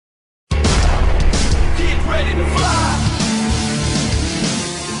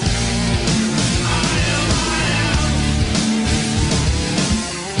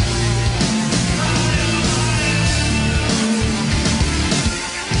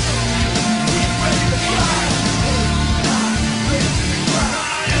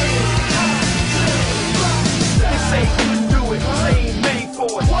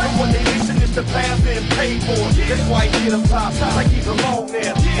alone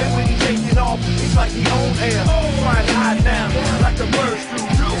there. And when he taking off, it's like he own air. Flying high now, like the birds do.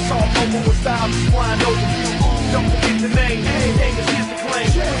 It's all over with style, just flying over you. Don't forget the name, his name is Here's the Claim.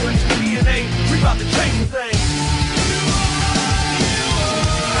 Switch to DNA, we about to change the thing.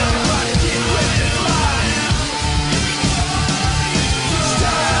 Everybody get ready to fly. It's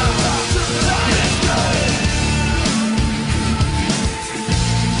time to fly. Let's go.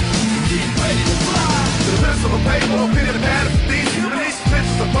 Get ready to fly. The pencil of paper, a pen and a pad of these. Release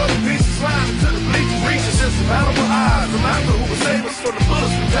pictures of puzzle pieces, sliding to the bleachers, reaching just available eyes. Reminder who will save us from the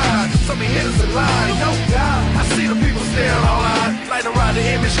bullets who died. Some be hitters in line, don't die. I see the people staring all eyed, like around the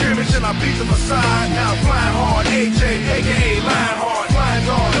image scrimmage, and I beat them aside. Now I'm flying hard, AJ, aka Lionheart.